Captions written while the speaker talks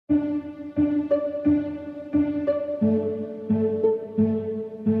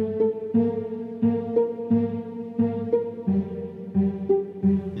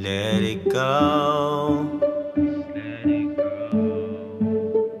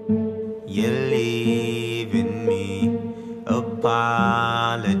You're leaving me.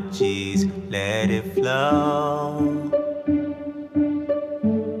 Apologies, let it flow.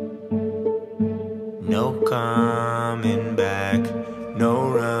 No coming back, no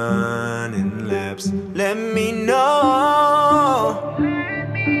running laps. Let me know.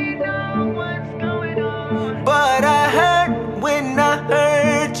 What's going on. But I hurt when I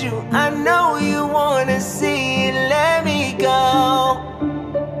hurt you. I know you wanna see it. Let me go.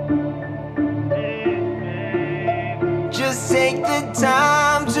 Just take the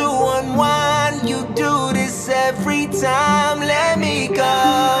time to unwind. You do this every time. Let me go.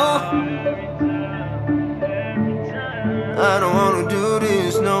 I don't wanna do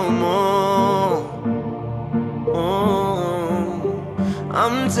this no more.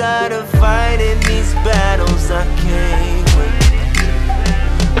 I'm tired of fighting these battles I can't win.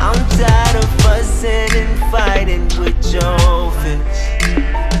 I'm tired of fussing and fighting with your fists.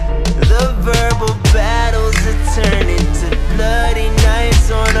 The verbal battles are turning to bloody nights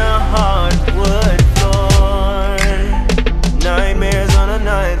on a hardwood floor. Nightmares on a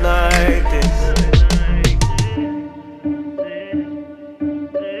night like this.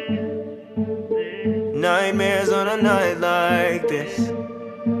 Nightmares on a night like this.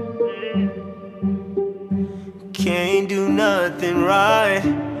 Can't do nothing right,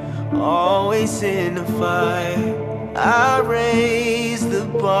 always in a fight. I raise the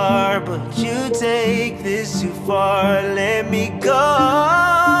bar, but you take this too far. Let me go.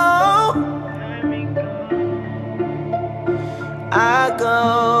 I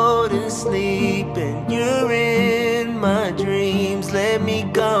go to sleep and you're in my dreams. Let me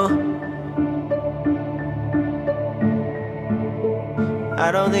go.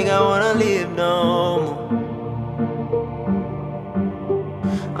 I don't think I wanna live no more.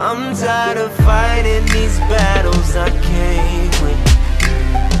 I'm tired of fighting these battles I can't win.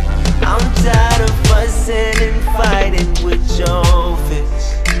 I'm tired of fussing and fighting